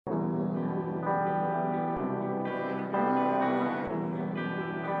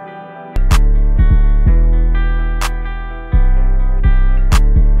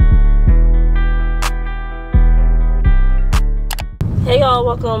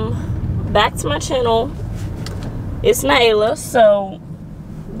welcome back to my channel. It's Nyala. So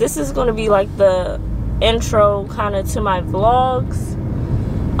this is going to be like the intro kind of to my vlogs.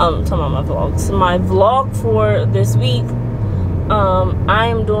 I'm talking about my vlogs. My vlog for this week. I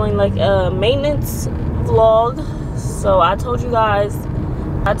am doing like a maintenance vlog. So I told you guys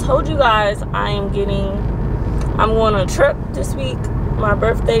I'm going on a trip this week, my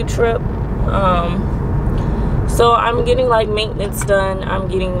birthday trip. So I'm getting like maintenance done. I'm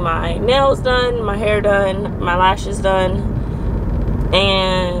getting my nails done, my hair done, my lashes done,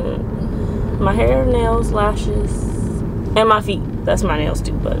 and my hair, nails, lashes, and my feet. That's my nails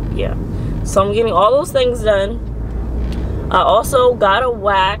too, but yeah. So I'm getting all those things done. I also got a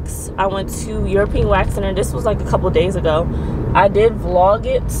wax. I went to European Wax Center. This was like a couple days ago. I did vlog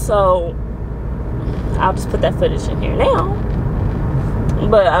it, so I'll just put that footage in here now.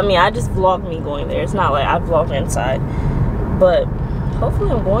 But I mean, I just vlogged me going there. It's not like I vlogged inside. But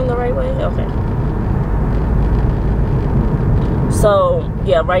hopefully I'm going the right way. Okay. So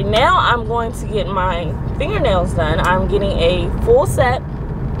yeah, right now I'm going to get my fingernails done. I'm getting a full set.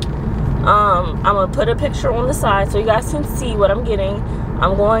 I'm gonna put a picture on the side so you guys can see what I'm getting.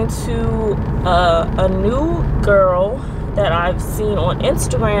 I'm going to a new girl that I've seen on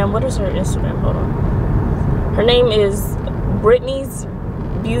Instagram. What is her Instagram? Hold on. Her name is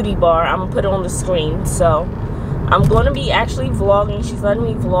Britneys.beauty.bar. I'm gonna put it on the screen. So I'm going to be actually vlogging. She's letting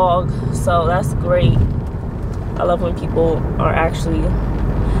me vlog, so that's great. I love when people are actually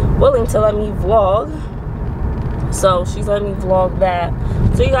willing to let me vlog. So she's letting me vlog that,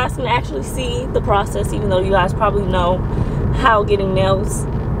 so you guys can actually see the process, even though you guys probably know how getting nails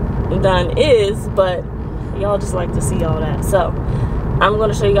done is, but y'all just like to see all that. So I'm going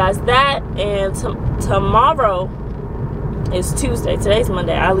to show you guys that. And tomorrow is Tuesday. Today's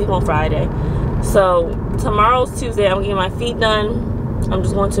Monday. I leave on Friday. So tomorrow's Tuesday. I'm getting my feet done. I'm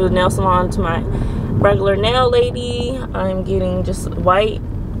just going to the nail salon, to my regular nail lady. I'm getting just white.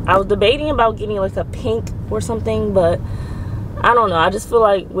 I was debating about getting like a pink or something, but I don't know. I just feel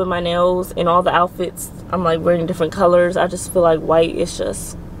like with my nails and all the outfits, I'm like wearing different colors. I just feel like white is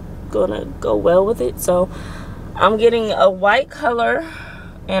just gonna go well with it. So I'm getting a white color,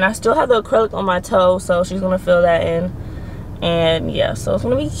 and I still have the acrylic on my toe, so she's gonna fill that in. And yeah, so it's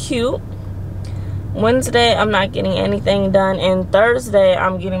gonna be cute. Wednesday I'm not getting anything done, and Thursday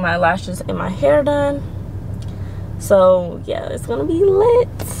I'm getting my lashes and my hair done. So yeah, it's gonna be lit.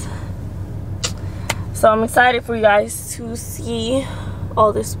 So I'm excited for you guys to see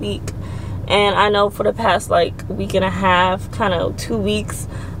all this week. And I know for the past like week and a half, kind of 2 weeks,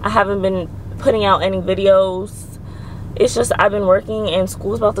 I haven't been putting out any videos. It's just I've been working, and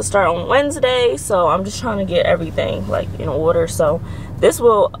school's about to start on Wednesday, so I'm just trying to get everything like in order. So this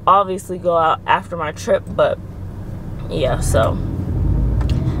will obviously go out after my trip, but yeah, so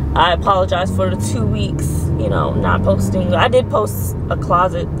I apologize for the 2 weeks, you know, not posting. I did post a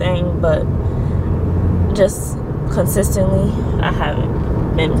closet thing, but just consistently I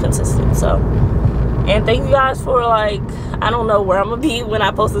haven't been consistent. So, and thank you guys for, like, I don't know where I'm gonna be when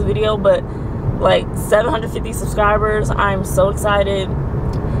I post this video, but like 750 subscribers. I'm so excited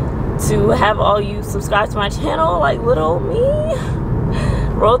to have all you subscribe to my channel, like little me.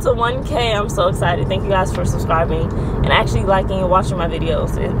 Roll to 1K. I'm so excited. Thank you guys for subscribing and actually liking and watching my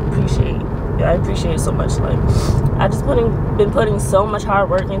videos. I appreciate it so much. Like, I just been putting so much hard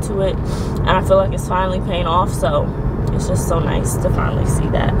work into it, and I feel like it's finally paying off. So it's just so nice to finally see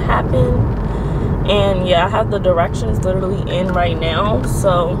that happen. And yeah, I have the directions literally in right now.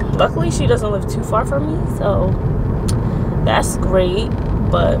 So luckily she doesn't live too far from me, so that's great.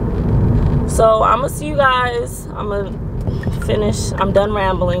 But so I'm gonna see you guys. I'm gonna finish. I'm done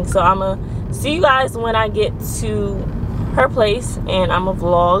rambling, so I'm gonna see you guys when I get to her place, and I'm gonna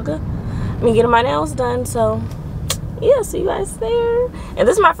vlog me getting my nails done. So yeah, see you guys there. And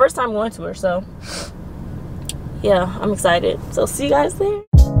this is my first time going to her, so yeah, I'm excited. So see you guys there.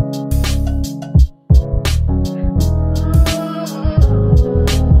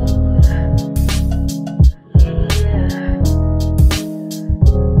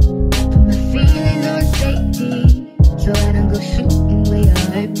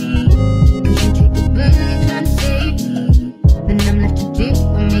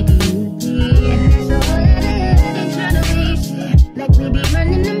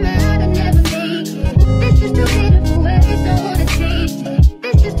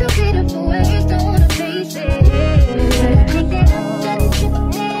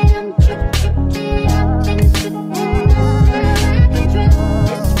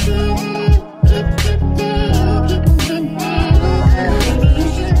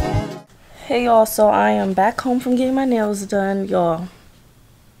 Hey y'all, so I am back home from getting my nails done, y'all.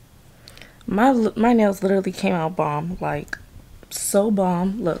 My nails literally came out bomb, like so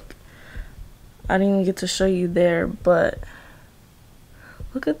bomb. Look, I didn't even get to show you there, but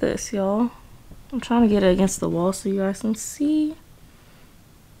look at this, y'all. I'm trying to get it against the wall so you guys can see.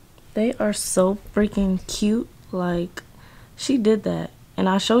 They are so freaking cute. Like, she did that. And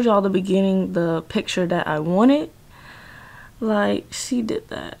I showed y'all the beginning, the picture that I wanted. Like, she did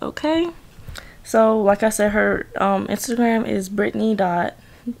that, okay? So, like I said, her Instagram is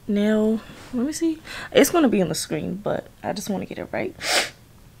Britney.nail. Let me see. It's going to be on the screen, but I just want to get it right.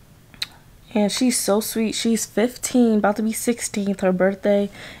 And she's so sweet. She's 15, about to be 16. Her birthday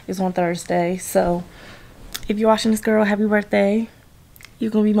is on Thursday. So, if you're watching this girl, happy birthday.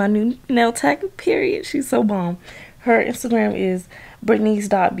 You're going to be my new nail tech, period. She's so bomb. Her Instagram is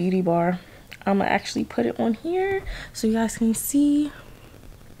Britneys.beauty.bar. I'm going to actually put it on here so you guys can see.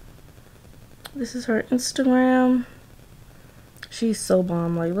 This is her Instagram. She's so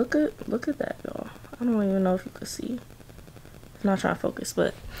bomb. Like, look at that, y'all. I don't even know if you can see. I'm not trying to focus,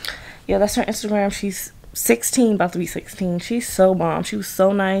 but yeah, that's her Instagram. She's 16, about to be 16. She's so bomb. She was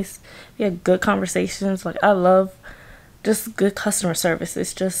so nice. We had good conversations. Like, I love just good customer service.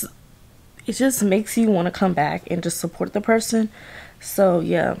 It just makes you want to come back and just support the person. So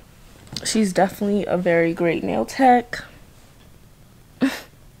yeah, she's definitely a very great nail tech.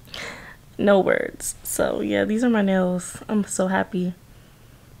 No words. So yeah, these are my nails. I'm so happy.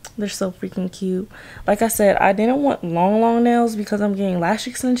 They're so freaking cute. Like I said, I didn't want long nails because I'm getting lash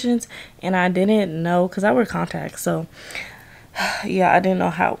extensions, and I didn't know, because I wear contacts, so yeah, I didn't know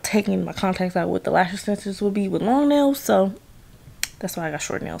how taking my contacts out with the lash extensions would be with long nails, so that's why I got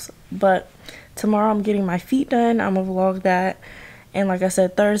short nails. But tomorrow I'm getting my feet done. I'm gonna vlog that. And like I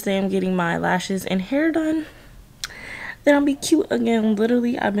said, Thursday I'm getting my lashes and hair done. Then I'll be cute again.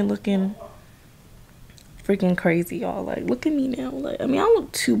 Literally, I've been looking freaking crazy, y'all. Like, look at me now. Like, I mean, I don't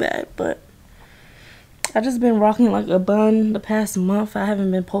look too bad, but I just been rocking like a bun the past month. I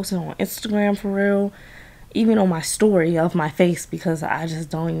haven't been posting on Instagram for real, even on my story of my face, because I just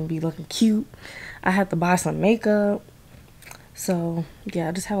don't even be looking cute. I had to buy some makeup. So yeah,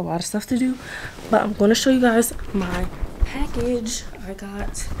 I just have a lot of stuff to do. But I'm going to show you guys my package I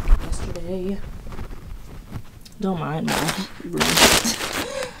got yesterday. Don't mind my room.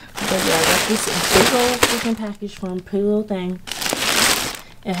 But yeah, I got this big old freaking package from Pretty Little Thing.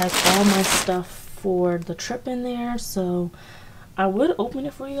 It has all my stuff for the trip in there. So I would open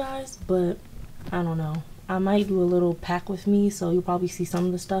it for you guys, but I don't know. I might do a little pack with me, so you'll probably see some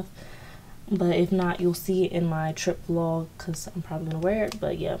of the stuff. But if not, you'll see it in my trip vlog, because I'm probably going to wear it.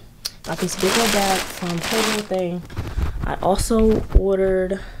 But yeah, got this big old bag from Pretty Little Thing. I also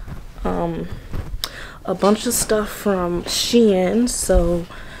ordered a bunch of stuff from Shein, so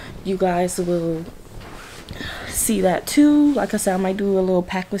you guys will see that too. Like I said, I might do a little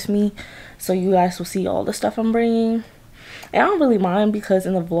pack with me, so you guys will see all the stuff I'm bringing. And I don't really mind, because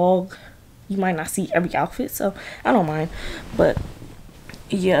in the vlog you might not see every outfit, so I don't mind. But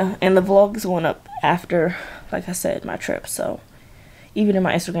yeah, and the vlog is going up after, like I said, my trip, so even in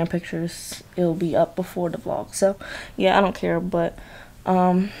my Instagram pictures it'll be up before the vlog. So yeah, I don't care. But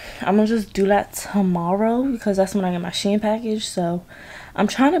I'm gonna just do that tomorrow, because that's when I get my Shein package. So I'm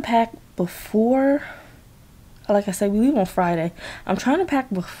trying to pack before, like I said, we leave on Friday. I'm trying to pack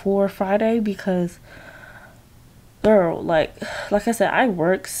before Friday, because girl, like I said, I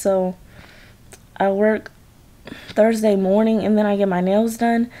work, so I work Thursday morning, and then I get my nails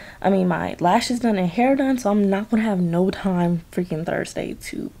done, I mean my lashes done and hair done, so I'm not gonna have no time freaking Thursday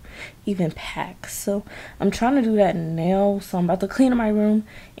to even pack. So I'm trying to do that now. So I'm about to clean up my room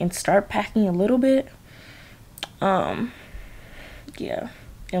and start packing a little bit. Yeah,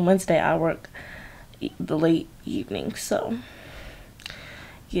 and Wednesday I work the late evening, so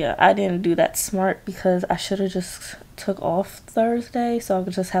yeah, I didn't do that smart, because I should have just took off Thursday so I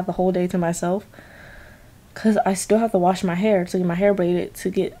could just have the whole day to myself. Because I still have to wash my hair to get my hair braided to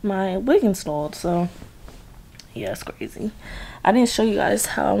get my wig installed. So yeah, it's crazy. I didn't show you guys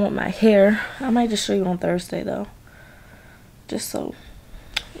how I want my hair. I might just show you on Thursday though, just so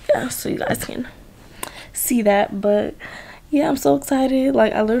yeah, so you guys can see that. But yeah, I'm so excited.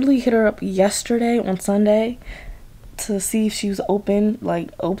 Like, I literally hit her up yesterday on Sunday to see if she was open,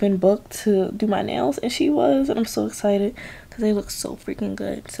 like open book to do my nails, and she was. And I'm so excited because they look so freaking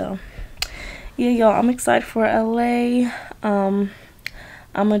good. So yeah, y'all, I'm excited for LA. I'm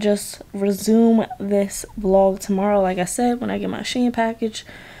gonna just resume this vlog tomorrow, like I said, when I get my Shein package,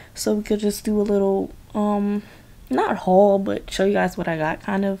 so we could just do a little not haul, but show you guys what I got,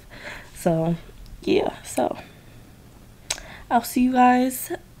 kind of. So yeah, so I'll see you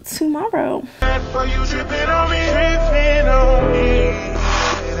guys tomorrow.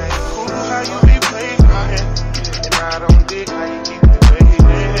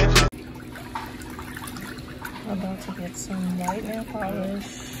 nail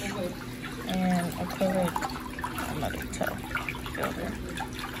polish and acrylic another toe builder.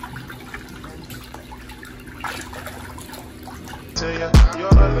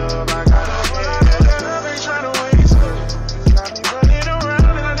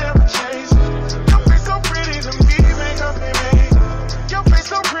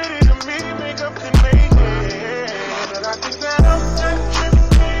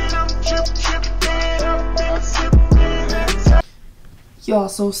 Y'all,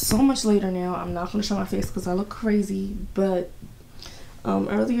 so much later now. I'm not gonna show my face because I look crazy, but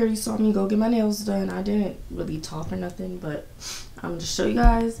earlier you saw me go get my nails done. I didn't really talk or nothing, but I'm just show you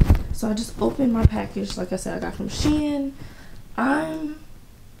guys. So I just opened my package. Like I said, I got from Shein.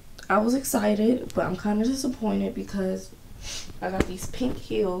 I was excited, but I'm kind of disappointed because I got these pink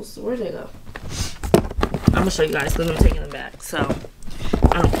heels. Where'd they go? I'm gonna show you guys because I'm taking them back, so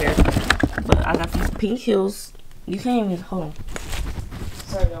I don't care. But I got these pink heels. You can't even hold on.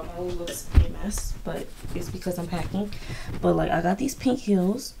 Sorry y'all, my whole looks a mess, but it's because I'm packing. But like, I got these pink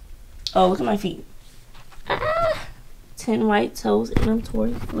heels. Oh, look at my feet. 10 white toes in them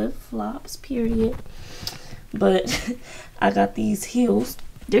Tory flip-flops, period. But I got these heels.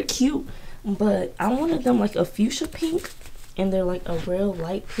 They're cute, but I wanted them like a fuchsia pink, and they're like a real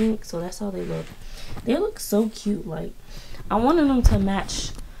light pink, so that's how they look. They look so cute. Like, I wanted them to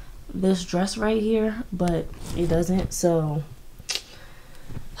match this dress right here, but it doesn't, so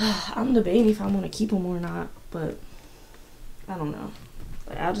I'm debating if I want to keep them or not, but I don't know.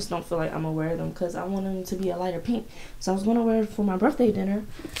 Like, I just don't feel like I'm gonna wear them because I want them to be a lighter pink. So I was gonna wear it for my birthday dinner,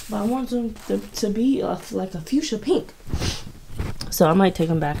 but I want them to be like a fuchsia pink. So I might take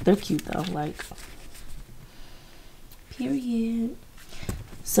them back. They're cute though, like, period.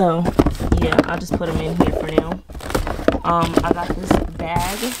 So yeah, I'll just put them in here for now. I got this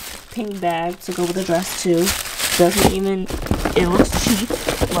bag, pink bag, to go with the dress too. Doesn't even, it looks cheap.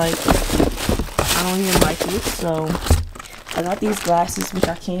 Like, I don't even like it. So I got these glasses, which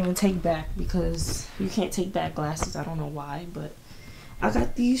I can't even take back because you can't take back glasses. I don't know why, but I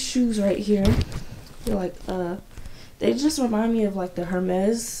got these shoes right here. They're like, they just remind me of like the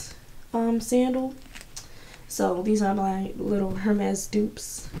Hermes sandal. So these are my little Hermes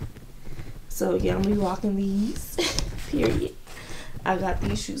dupes. So yeah, I'm gonna be rocking these. Period. I got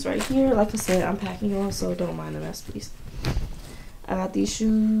these shoes right here. Like I said, I'm packing on, so don't mind the mess, please. I got these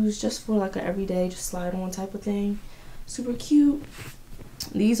shoes just for like an everyday, just slide on type of thing. Super cute.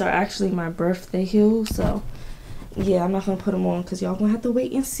 These are actually my birthday heels, so yeah, I'm not gonna put them on because y'all gonna have to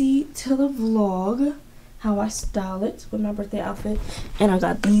wait and see till the vlog how I style it with my birthday outfit. And I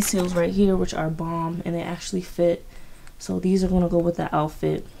got these heels right here, which are bomb, and they actually fit. So these are gonna go with the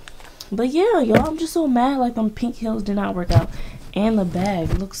outfit. But yeah, y'all, I'm just so mad like them pink heels did not work out. And the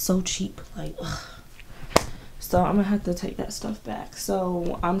bag looks so cheap. Like, ugh. So I'm gonna have to take that stuff back.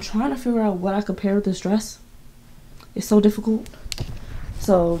 So I'm trying to figure out what I could pair with this dress. It's so difficult.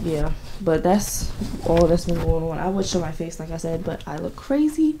 So yeah, but that's all that's been going on. I would show my face, like I said, but I look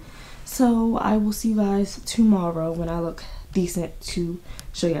crazy. So I will see you guys tomorrow when I look decent to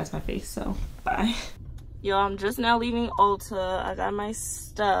show you guys my face. So bye. Yo, I'm just now leaving Ulta. I got my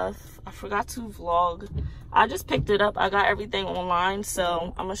stuff. I forgot to vlog. I just picked it up. I got everything online,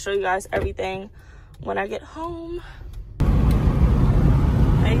 so I'm gonna show you guys everything when I get home.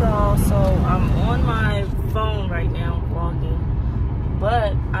 Hey y'all, so I'm on my phone right now vlogging,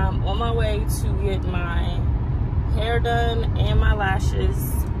 but I'm on my way to get my hair done and my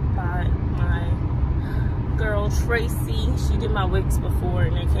lashes by my girl Tracy. She did my wigs before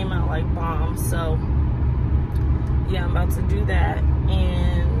and they came out like bomb, so yeah, I'm about to do that.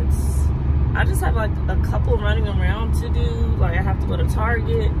 And I just have like a couple running around to do. Like, I have to go to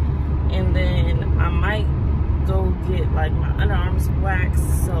Target, and then I might go get like my underarms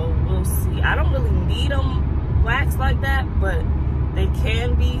waxed, so we'll see. I don't really need them waxed like that, but they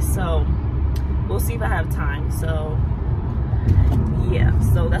can be, so we'll see if I have time. So yeah,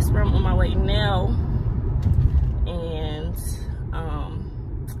 so that's where I'm on my way now. And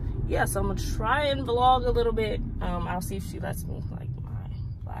yeah, so I'm gonna try and vlog a little bit. I'll see if she lets me, like, my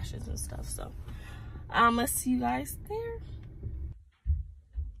lashes and stuff. So I'm gonna see you guys there.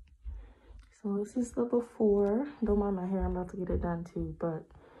 So this is the before. Don't mind my hair, I'm about to get it done too, but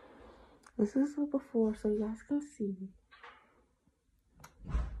this is the before so you guys can see.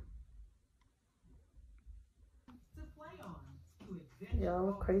 Y'all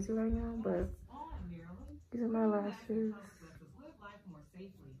look crazy right now, but these are my lashes.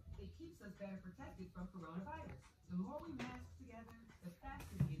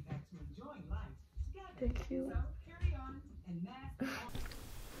 Thank you.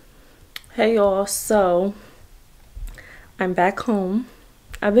 Hey y'all, so I'm back home.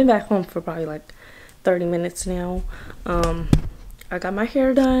 I've been back home for probably like 30 minutes now. I got my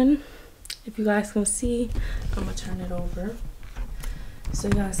hair done. If you guys can see, I'm gonna turn it over so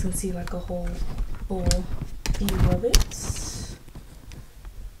you guys can see like a whole full view of it.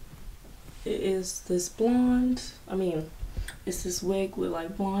 It is this blonde, it's this wig with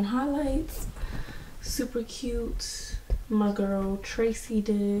like blonde highlights. Super cute. My girl Tracy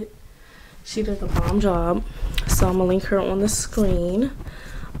she did a bomb job, so I'm gonna link her on the screen.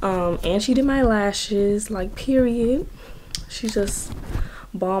 And she did my lashes, like, period. She just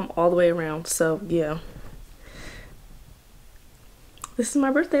bombed all the way around. So yeah, this is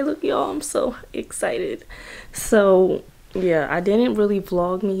my birthday look, y'all. I'm so excited. So yeah, I didn't really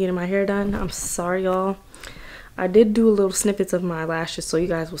vlog me getting my hair done. I'm sorry, y'all. I did do a little snippets of my lashes, so you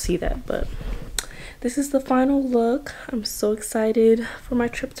guys will see that, but this is the final look. I'm so excited for my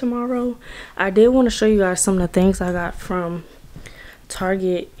trip tomorrow. I did want to show you guys some of the things I got from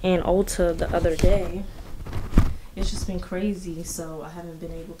Target and Ulta the other day. It's just been crazy, so I haven't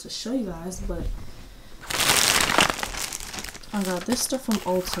been able to show you guys, but I got this stuff from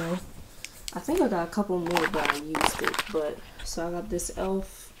Ulta. I think I got a couple more, but I used it. But so I got this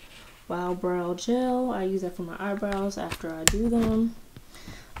e.l.f. Wow Brow Gel. I use that for my eyebrows after I do them.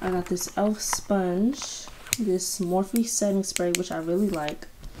 I got this e.l.f. sponge, this Morphe setting spray, which I really like.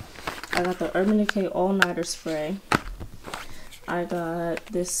 I got the Urban Decay All Nighter spray. I got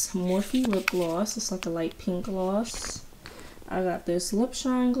this Morphe lip gloss. It's like a light pink gloss. I got this lip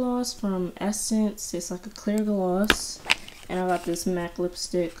shine gloss from Essence. It's like a clear gloss. And I got this MAC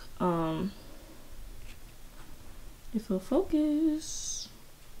lipstick. If it'll focus.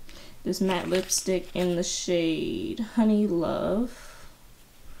 This matte lipstick in the shade Honey Love.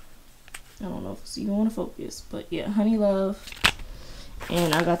 I don't know if it's even want to focus, but yeah, Honey Love.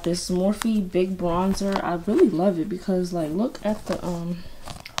 And I got this Morphe Big Bronzer. I really love it because, like, look at the hold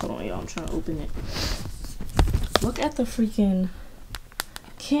on, y'all, I'm trying to open it. Look at the freaking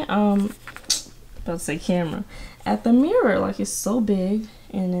about to say camera. At the mirror, like, it's so big.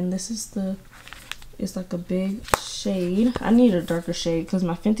 And then this is it's like a big shade. I need a darker shade because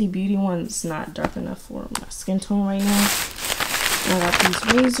my Fenty Beauty one's not dark enough for my skin tone right now. I got these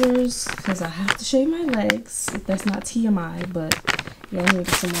razors because I have to shave my legs. If that's not TMI, but yeah, I need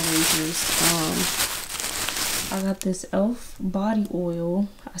some more razors. I got this e.l.f. body oil.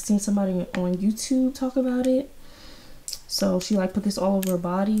 I seen somebody on YouTube talk about it. So she like put this all over her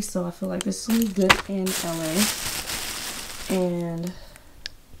body. So I feel like this is really good in LA. And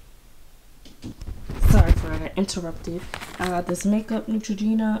sorry for I got interrupted. I got this makeup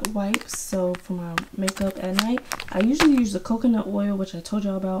Neutrogena wipes, so for my makeup at night. I usually use the coconut oil, which I told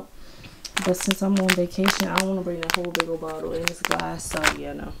y'all about, but since I'm on vacation, I don't want to bring a whole big old bottle in this glass, so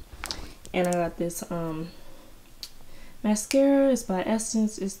yeah, no. And I got this mascara. It's by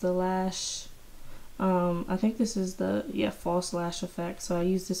Essence. It's the lash, I think this is the false lash effect, so I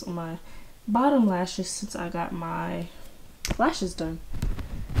use this on my bottom lashes since I got my lashes done.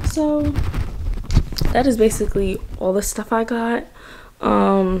 So that is basically all the stuff I got.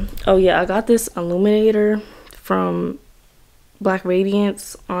 Oh yeah, I got this illuminator from Black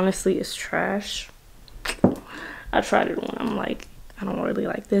Radiance. Honestly, it's trash. I tried it on. I'm like, I don't really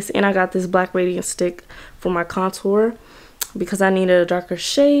like this. And I got this Black Radiance stick for my contour because I needed a darker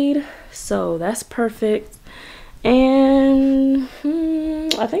shade. So that's perfect. And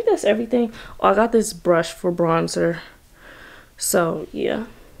I think that's everything. Oh, I got this brush for bronzer. So yeah,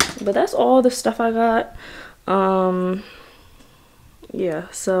 but that's all the stuff I got. Yeah,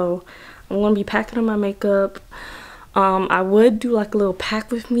 so I'm gonna be packing on my makeup. I would do like a little pack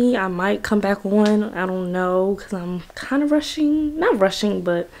with me. I might come back on, I don't know, because I'm kind of rushing. Not rushing,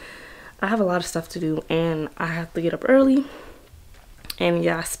 but I have a lot of stuff to do and I have to get up early. And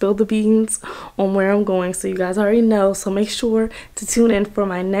yeah, I spilled the beans on where I'm going, so you guys already know. So make sure to tune in for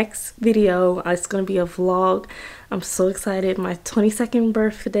my next video. It's gonna be a vlog. I'm so excited. My 22nd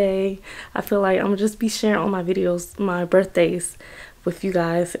birthday. I feel like I'm gonna just be sharing all my videos, my birthdays with you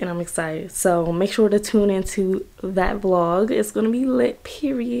guys, and I'm excited. So make sure to tune into that vlog. It's gonna be lit,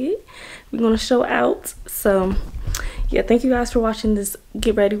 period. We're gonna show out. So yeah, thank you guys for watching this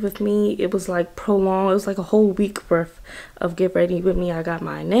get ready with me. It was like prolonged. It was like a whole week worth of get ready with me. I got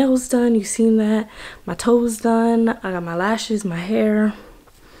my nails done, you seen that, my toes done, I got my lashes, my hair.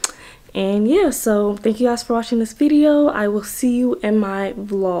 And yeah, so thank you guys for watching this video. I will see you in my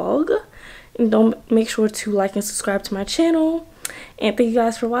vlog, and don't make sure to like and subscribe to my channel. And thank you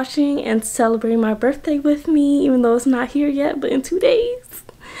guys for watching and celebrating my birthday with me, even though it's not here yet, but in 2 days.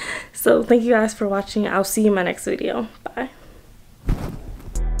 So thank you guys for watching. I'll see you in my next video. Bye.